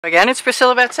Again, it's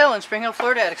Priscilla Batzell in Spring Hill,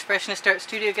 Florida at Expressionist Art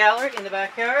Studio Gallery in the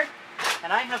backyard.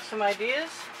 And I have some ideas,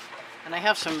 and I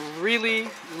have some really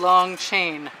long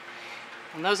chain.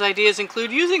 And those ideas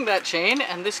include using that chain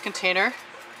and this container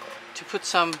to put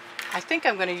some, I think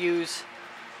I'm going to use,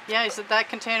 yeah, is it that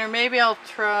container? Maybe I'll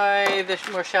try the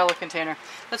more shallow container.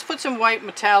 Let's put some white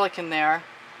metallic in there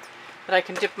that I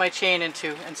can dip my chain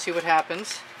into and see what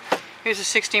happens. Here's a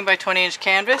 16 by 20 inch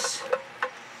canvas.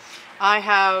 I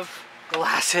have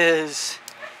glasses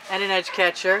and an edge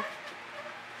catcher.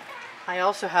 I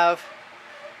also have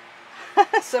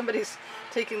somebody's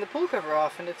taking the pool cover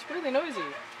off and it's really noisy.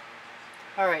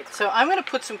 Alright, so I'm going to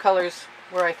put some colors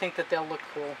where I think that they'll look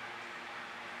cool.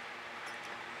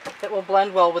 That will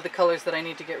blend well with the colors that I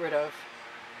need to get rid of.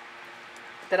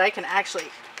 That I can actually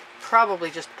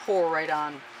probably just pour right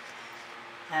on.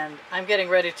 And I'm getting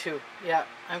ready to, yeah,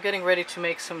 I'm getting ready to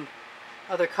make some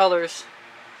other colors.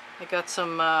 I got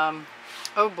some,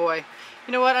 oh boy.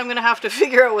 You know what? I'm going to have to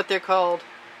figure out what they're called.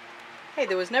 Hey,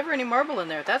 there was never any marble in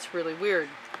there. That's really weird.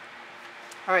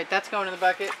 Alright, that's going in the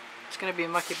bucket. It's going to be a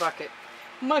mucky bucket.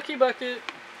 Mucky bucket!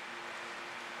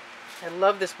 I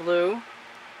love this blue.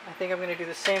 I think I'm going to do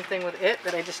the same thing with it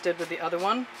that I just did with the other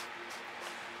one.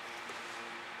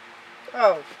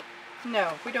 Oh,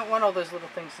 no. We don't want all those little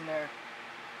things in there.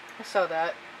 I saw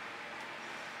that.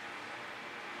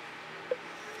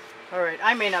 Alright,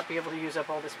 I may not be able to use up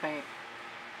all this paint.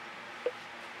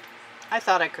 I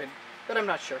thought I could, but I'm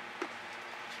not sure.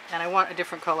 And I want a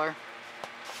different color.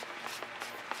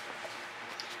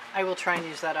 I will try and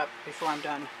use that up before I'm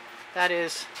done.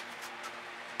 This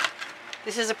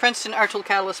is a Princeton Art Tool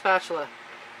Catalyst spatula.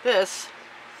 This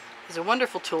is a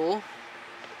wonderful tool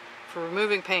for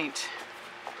removing paint.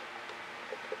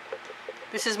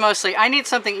 This is mostly, I need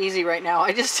something easy right now.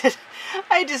 I just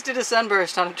did a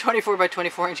sunburst on a 24 by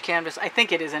 24 inch canvas. I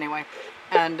think it is anyway.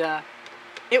 And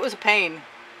it was a pain.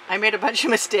 I made a bunch of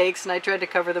mistakes and I tried to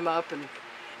cover them up and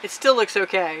it still looks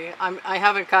okay. I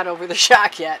haven't got over the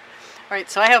shock yet.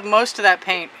 Alright, so I have most of that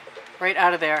paint right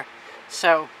out of there.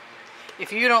 So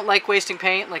if you don't like wasting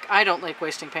paint, like I don't like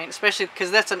wasting paint, especially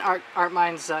because that's an Art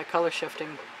Minds color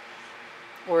shifting.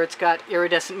 Or it's got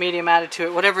iridescent medium added to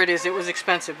it. Whatever it is, it was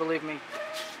expensive, believe me.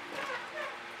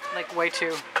 Like, way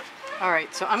too.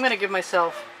 Alright, so I'm going to give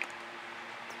myself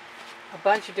a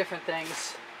bunch of different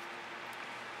things,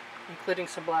 including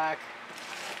some black.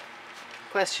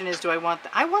 Question is, do I want...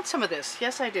 I want some of this.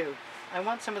 Yes, I do. I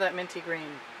want some of that minty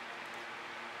green.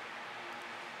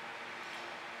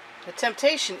 The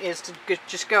temptation is to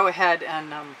just go ahead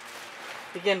and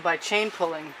begin by chain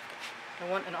pulling. I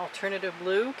want an alternative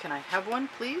blue. Can I have one,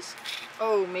 please?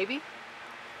 Oh, maybe?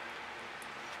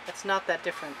 That's not that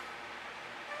different.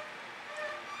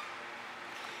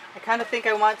 I kind of think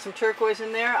I want some turquoise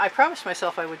in there. I promised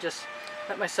myself I would just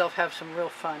let myself have some real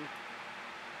fun.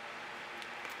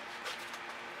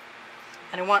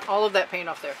 And I want all of that paint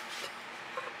off there.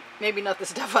 Maybe not the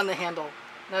stuff on the handle.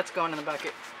 That's going in the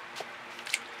bucket.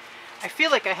 I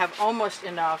feel like I have almost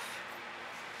enough.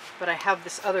 But I have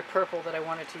this other purple that I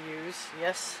wanted to use.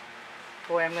 Yes.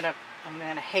 Boy, I'm gonna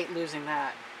hate losing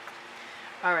that.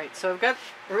 Alright, so I've got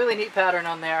a really neat pattern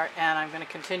on there, and I'm gonna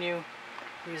continue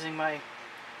using my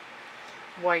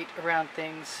white around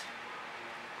things.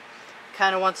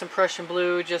 Kinda want some Prussian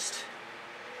blue just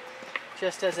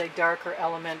as a darker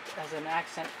element, as an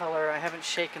accent color. I haven't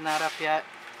shaken that up yet.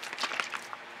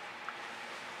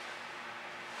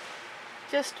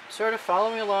 Just sort of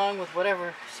following along with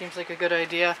whatever seems like a good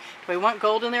idea. Do I want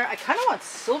gold in there? I kind of want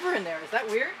silver in there. Is that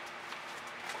weird?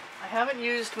 I haven't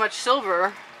used much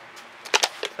silver,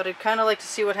 but I'd kind of like to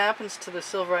see what happens to the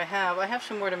silver I have. I have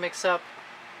some more to mix up,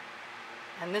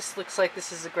 and this looks like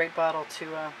this is a great bottle to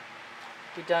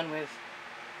be done with.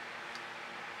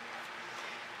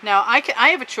 Now, I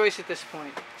have a choice at this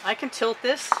point. I can tilt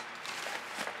this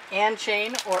and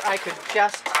chain, or I could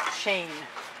just chain.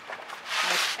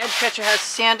 My edge catcher has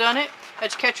sand on it.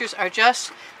 Edge catchers are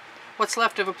just what's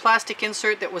left of a plastic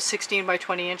insert that was 16 by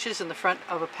 20 inches in the front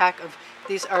of a pack of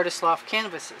these Artist Loft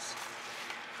canvases.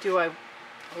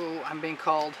 Oh, I'm being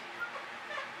called.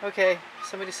 Okay,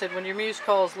 somebody said when your muse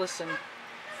calls, listen.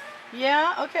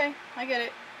 Yeah, okay, I get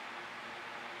it.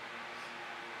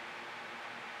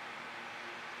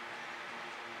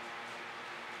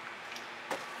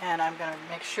 And I'm going to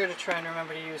make sure to try and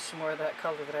remember to use some more of that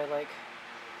color that I like.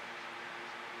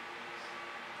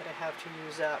 That I have to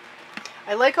use up.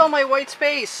 I like all my white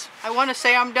space. I want to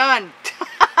say I'm done.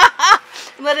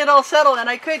 Let it all settle, and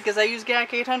I could because I use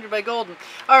GAC 800 by Golden.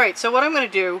 Alright, so what I'm going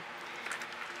to do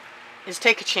is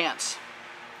take a chance.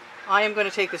 I am going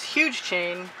to take this huge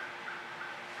chain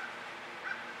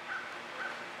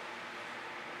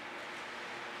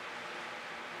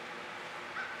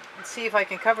and see if I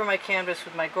can cover my canvas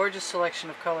with my gorgeous selection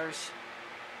of colors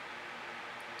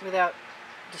without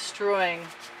destroying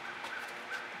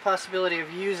the possibility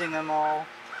of using them all.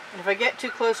 And if I get too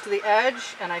close to the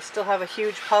edge and I still have a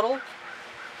huge puddle,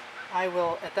 I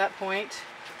will, at that point,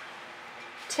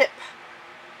 tip.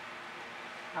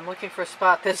 I'm looking for a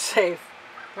spot that's safe.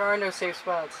 There are no safe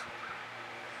spots.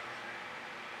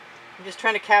 I'm just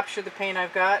trying to capture the paint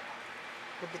I've got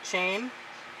with the chain.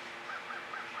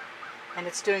 And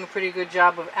it's doing a pretty good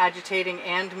job of agitating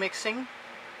and mixing.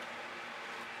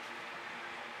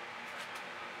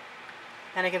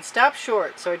 And I can stop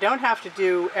short, so I don't have to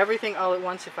do everything all at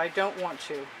once if I don't want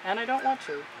to. And I don't want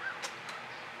to.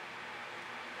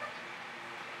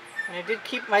 And I did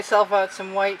keep myself out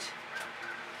some white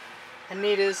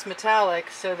Anita's metallic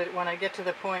so that when I get to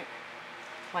the point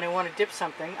when I want to dip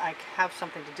something, I have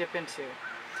something to dip into.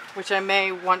 Which I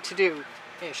may want to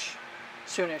do-ish.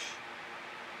 Soonish.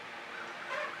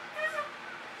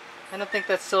 I don't think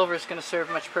that silver is going to serve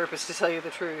much purpose, to tell you the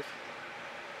truth.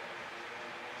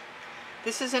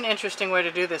 This is an interesting way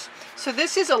to do this. So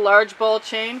this is a large ball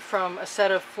chain from a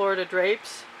set of Florida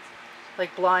drapes,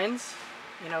 like blinds,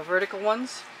 you know, vertical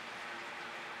ones.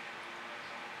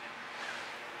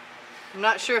 I'm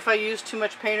not sure if I used too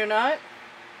much paint or not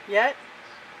yet.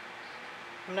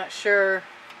 I'm not sure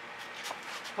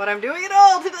what I'm doing at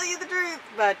all, to tell you the truth,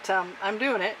 but I'm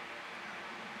doing it.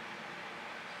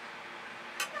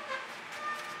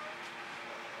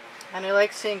 And I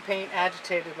like seeing paint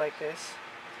agitated like this.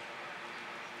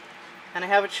 And I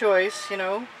have a choice, you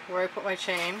know, where I put my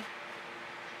chain.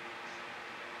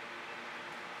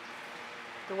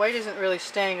 The white isn't really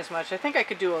staying as much. I think I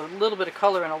could do a little bit of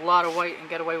color and a lot of white and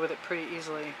get away with it pretty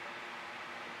easily.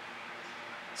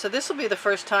 So this will be the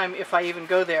first time, if I even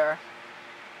go there,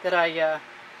 that I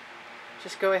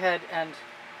just go ahead and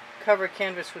cover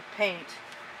canvas with paint.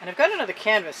 And I've got another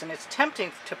canvas, and it's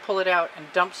tempting to pull it out and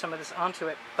dump some of this onto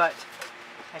it, but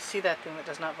I see that thing that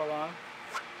does not belong.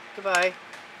 Goodbye,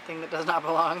 thing that does not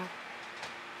belong.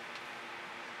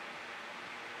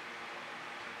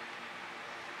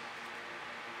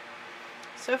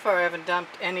 So far I haven't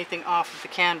dumped anything off of the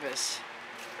canvas.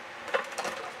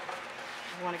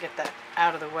 I want to get that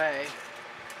out of the way.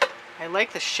 I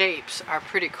like the shapes, are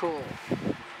pretty cool.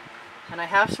 And I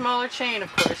have smaller chain,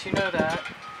 of course, you know that.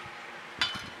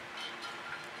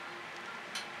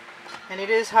 And it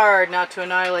is hard not to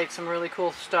annihilate some really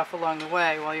cool stuff along the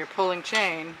way while you're pulling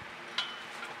chain.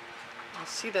 You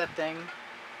see that thing.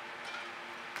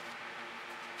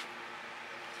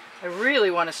 I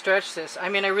really want to stretch this. I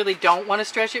mean, I really don't want to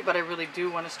stretch it, but I really do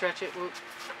want to stretch it. Oop.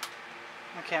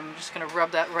 Okay, I'm just going to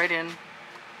rub that right in.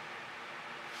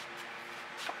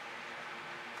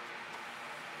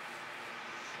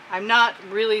 I'm not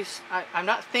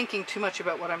thinking too much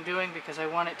about what I'm doing because I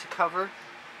want it to cover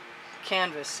the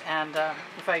canvas. And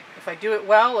if I do it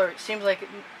well, or it seems like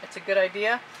it's a good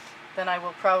idea, then I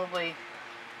will probably,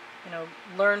 you know,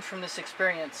 learn from this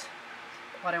experience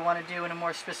what I want to do in a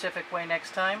more specific way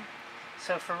next time.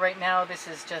 So for right now, this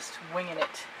is just winging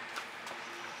it.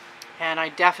 And I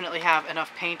definitely have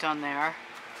enough paint on there.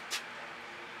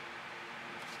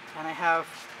 And I have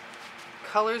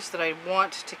colors that I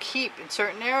want to keep in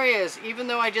certain areas, even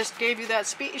though I just gave you that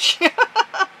speech.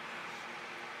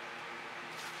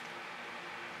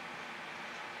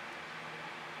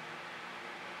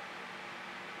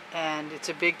 And it's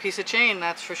a big piece of chain,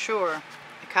 that's for sure.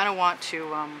 I kind of want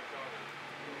to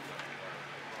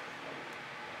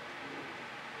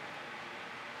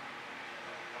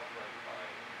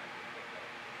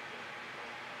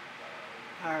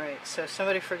Alright, so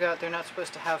somebody forgot they're not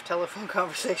supposed to have telephone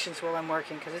conversations while I'm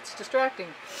working because it's distracting.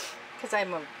 Because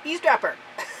I'm an eavesdropper.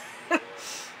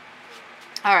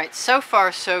 Alright, so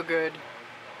far so good.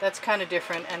 That's kind of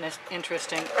different and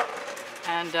interesting.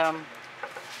 And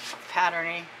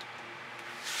patterny.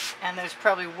 And there's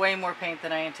probably way more paint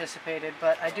than I anticipated,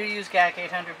 but I do use GAC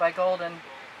 800 by Golden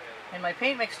in my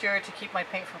paint mixture to keep my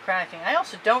paint from cracking. I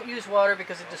also don't use water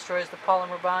because it destroys the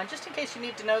polymer bond, just in case you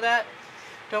need to know that.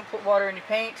 Don't put water in your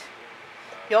paint.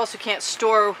 You also can't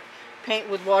store paint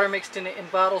with water mixed in it in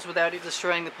bottles without it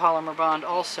destroying the polymer bond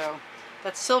also.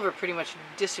 That silver pretty much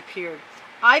disappeared.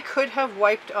 I could have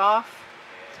wiped off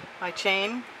my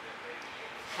chain,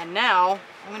 and now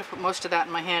I'm going to put most of that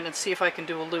in my hand and see if I can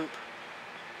do a loop.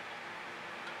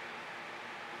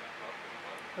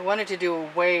 I wanted to do a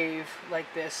wave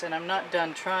like this, and I'm not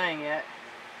done trying yet.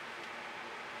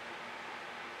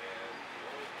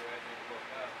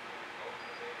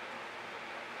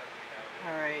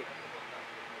 Alright.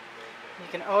 You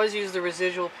can always use the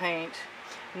residual paint.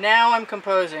 Now I'm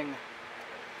composing.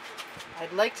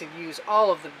 I'd like to use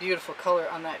all of the beautiful color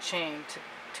on that chain to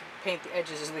to paint the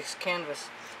edges of this canvas,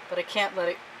 but I can't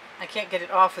get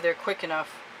it off of there quick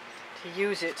enough to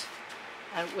use it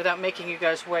and without making you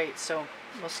guys wait, so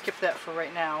we'll skip that for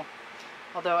right now.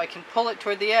 Although I can pull it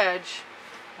toward the edge,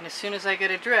 and as soon as I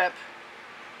get a drip,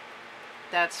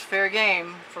 that's fair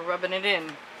game for rubbing it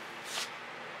in.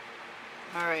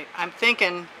 Alright, I'm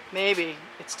thinking maybe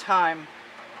it's time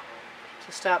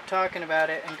to stop talking about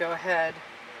it and go ahead.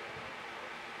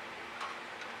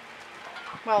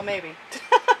 Well, maybe.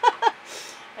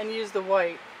 And use the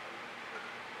white.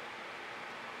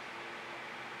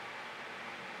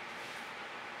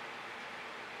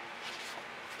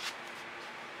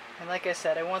 And like I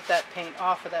said, I want that paint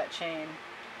off of that chain.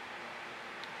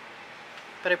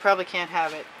 But I probably can't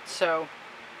have it. So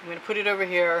I'm going to put it over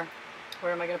here.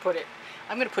 Where am I going to put it?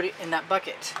 I'm going to put it in that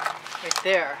bucket right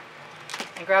there.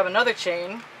 And grab another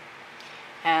chain.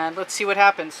 And let's see what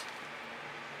happens.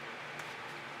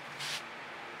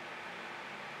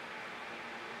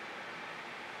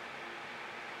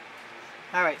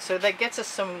 Alright, so that gets us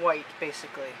some white,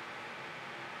 basically.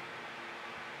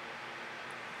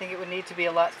 I think it would need to be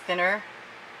a lot thinner,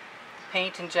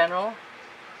 paint in general,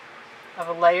 of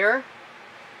a layer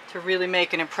to really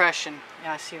make an impression.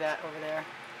 Yeah, I see that over there.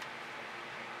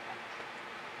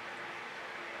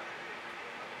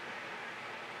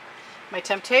 My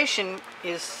temptation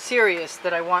is serious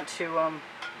that I want to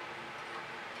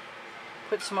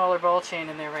put smaller ball chain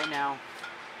in there right now.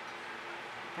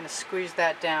 I'm going to squeeze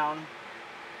that down.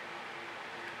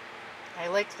 I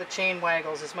like the chain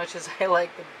waggles as much as I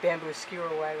like the bamboo skewer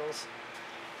waggles.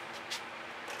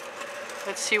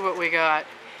 Let's see what we got.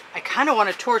 I kind of want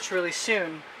to torch really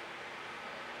soon.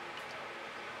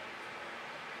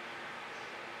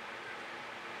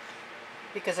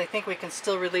 Because I think we can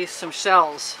still release some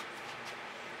shells.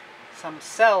 Some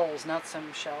cells, not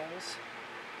some shells.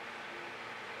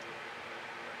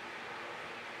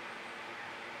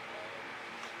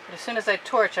 But as soon as I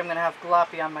torch, I'm going to have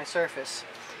gloppy on my surface.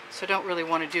 So I don't really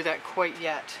want to do that quite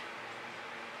yet.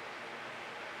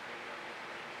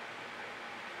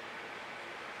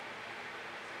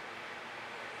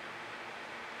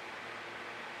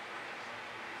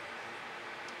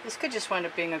 This could just wind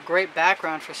up being a great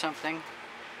background for something,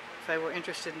 if I were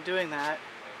interested in doing that.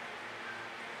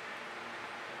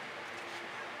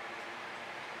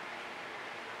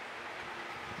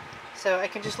 So I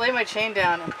can just lay my chain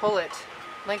down and pull it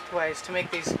lengthwise to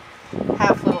make these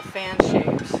half little fan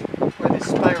shapes, or the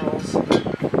spirals. I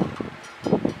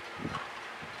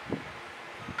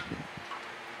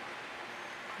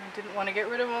didn't want to get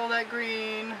rid of all that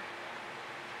green.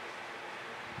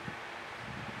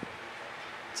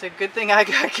 It's a good thing I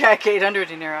got CAC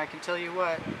 800 in there, I can tell you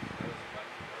what.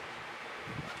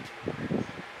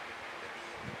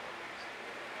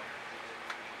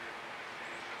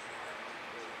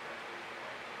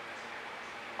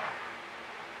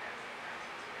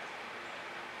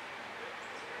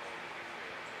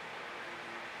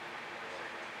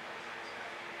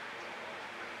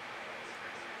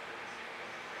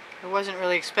 I wasn't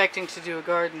really expecting to do a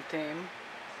garden theme.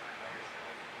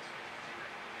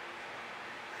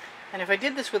 And if I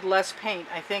did this with less paint,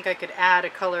 I think I could add a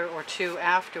color or two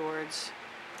afterwards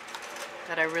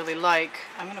that I really like.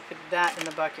 I'm going to put that in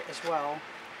the bucket as well.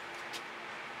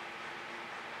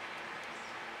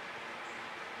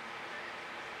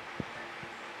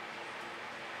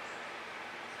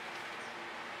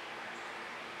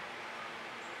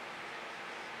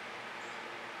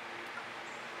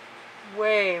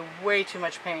 Way too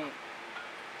much paint.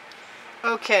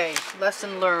 Okay,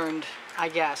 lesson learned, I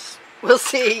guess. We'll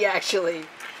see, actually.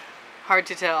 Hard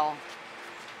to tell.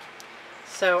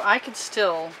 So I can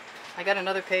still, I got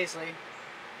another paisley.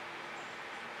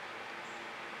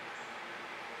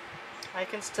 I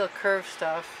can still curve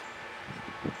stuff,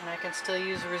 and I can still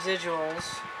use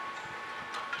residuals.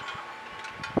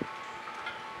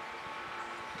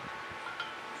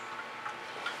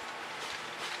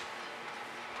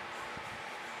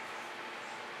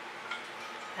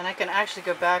 And I can actually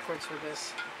go backwards with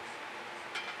this.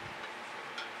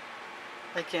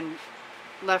 Like in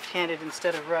left-handed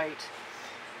instead of right.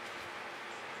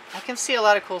 I can see a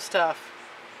lot of cool stuff.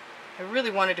 I really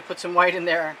wanted to put some white in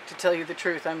there, to tell you the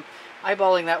truth. I'm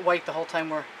eyeballing that white the whole time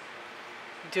we're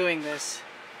doing this.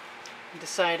 I'm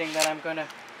deciding that I'm going to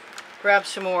grab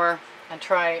some more and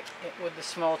try it with the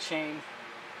small chain.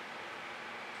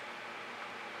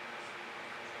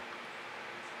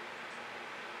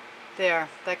 There,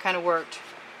 that kind of worked.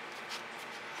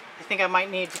 I think I might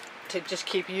need to just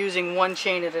keep using one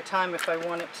chain at a time if I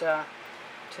want it to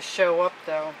show up,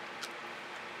 though.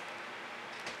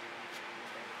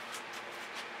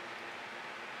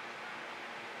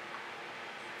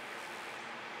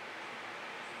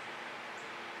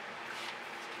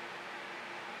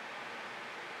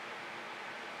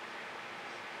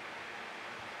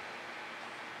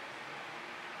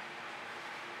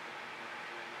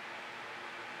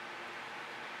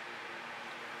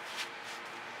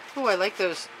 Oh, I like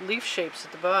those leaf shapes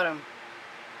at the bottom.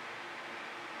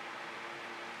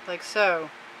 Like so.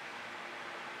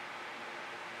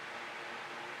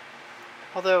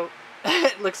 Although,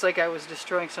 it looks like I was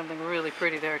destroying something really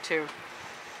pretty there too.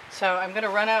 So I'm going to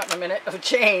run out in a minute of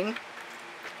chain.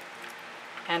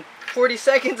 And 40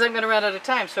 seconds I'm going to run out of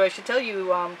time. So I should tell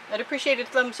you, I'd appreciate a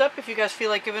thumbs up if you guys feel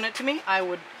like giving it to me. I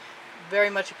would very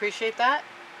much appreciate that.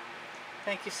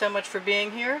 Thank you so much for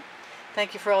being here.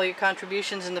 Thank you for all your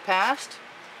contributions in the past.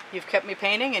 You've kept me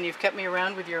painting and you've kept me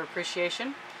around with your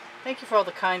appreciation. Thank you for all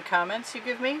the kind comments you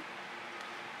give me.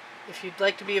 If you'd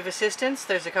like to be of assistance,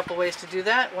 there's a couple ways to do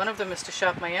that. One of them is to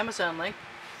shop my Amazon link,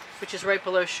 which is right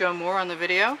below Show More on the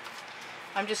video.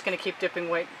 I'm just going to keep dipping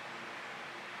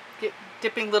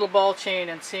dipping little ball chain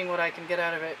and seeing what I can get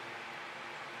out of it.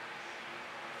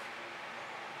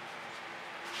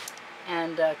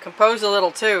 And compose a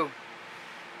little too,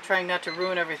 trying not to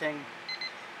ruin everything.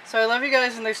 So I love you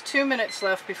guys, and there's 2 minutes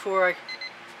left before I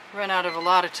run out of a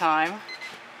lot of time.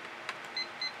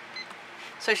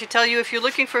 So I should tell you, if you're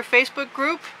looking for a Facebook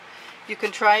group, you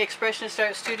can try Expressionist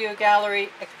Art Studio Gallery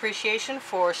Appreciation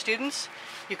for students.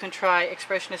 You can try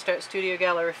Expressionist Art Studio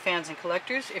Gallery fans and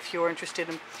collectors if you're interested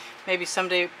in maybe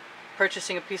someday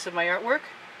purchasing a piece of my artwork.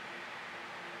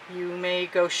 You may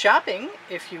go shopping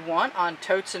if you want on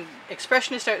totes and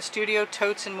Expressionist Art Studio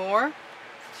totes and more.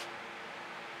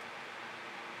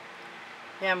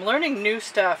 Yeah, I'm learning new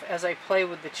stuff as I play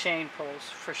with the chain pulls,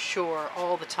 for sure,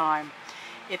 all the time.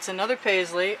 It's another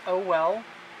paisley, oh well.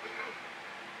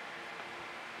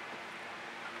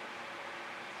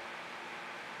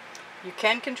 You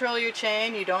can control your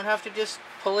chain, you don't have to just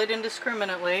pull it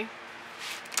indiscriminately.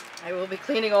 I will be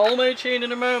cleaning all my chain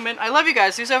in a moment. I love you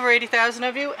guys, there's over 80,000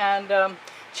 of you, and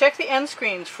check the end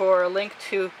screens for a link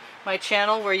to my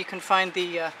channel where you can find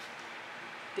the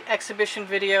exhibition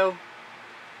video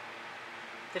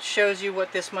that shows you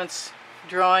what this month's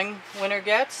drawing winner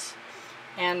gets,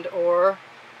 and or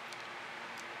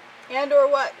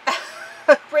what?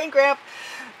 Brain cramp.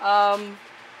 I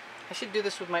should do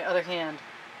this with my other hand,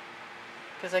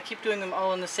 because I keep doing them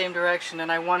all in the same direction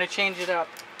and I want to change it up.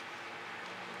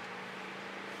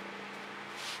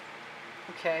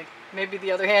 Okay, maybe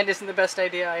the other hand isn't the best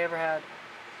idea I ever had.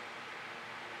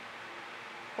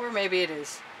 Or maybe it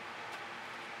is.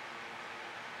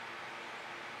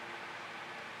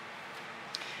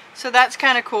 So that's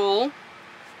kind of cool.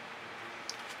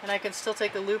 And I can still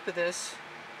take a loop of this.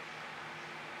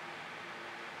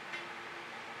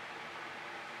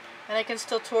 And I can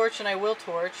still torch, and I will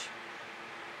torch.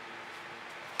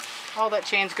 All that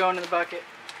chain's going in the bucket,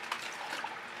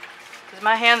 because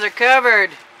my hands are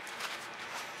covered.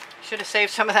 Should have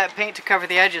saved some of that paint to cover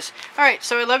the edges. Alright,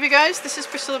 so I love you guys. This is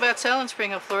Priscilla Batzell in Spring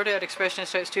Hill, Florida at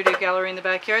Expressionist Art Studio Gallery in the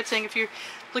backyard, saying if you're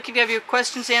looking to have your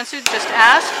questions answered, just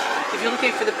ask. If you're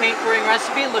looking for the paint pouring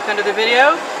recipe, look under the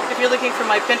video. If you're looking for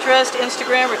my Pinterest,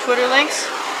 Instagram, or Twitter links,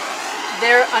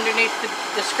 they're underneath the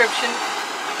description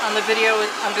on the video,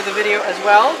 under the video as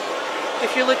well.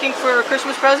 If you're looking for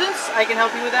Christmas presents, I can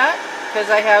help you with that,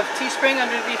 because I have Teespring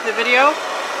underneath the video,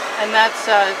 and that's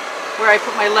where I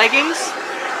put my leggings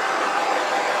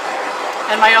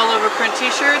and my all-over print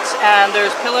t-shirts, and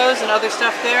there's pillows and other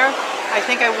stuff there. I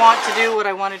think I want to do what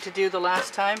I wanted to do the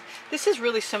last time. This is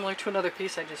really similar to another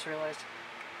piece I just realized.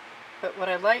 But what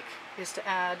I like is to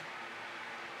add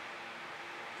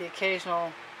the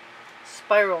occasional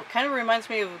spiral. Kind of reminds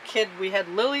me of a kid. We had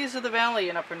Lilies of the Valley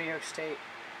in Upper New York State.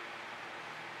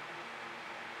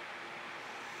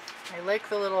 I like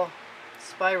the little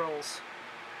spirals.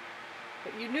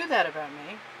 But you knew that about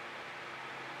me.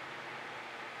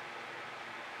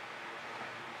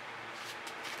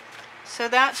 So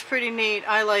that's pretty neat.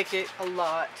 I like it a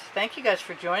lot. Thank you guys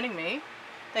for joining me.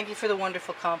 Thank you for the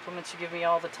wonderful compliments you give me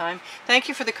all the time. Thank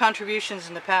you for the contributions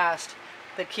in the past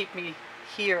that keep me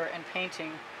here and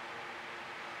painting.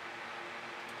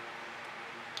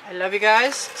 I love you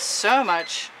guys so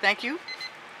much. Thank you.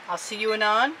 I'll see you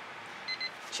anon.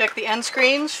 Check the end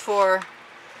screens for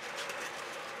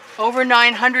over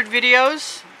 900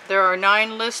 videos. There are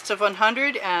 9 lists of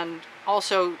 100, and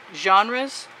also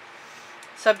genres,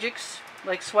 subjects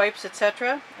like swipes,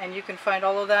 etc. And you can find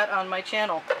all of that on my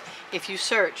channel if you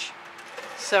search.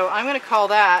 So I'm going to call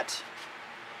that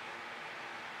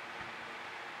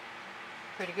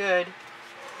pretty good.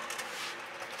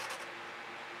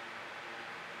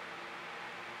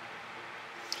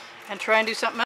 And try and do something else.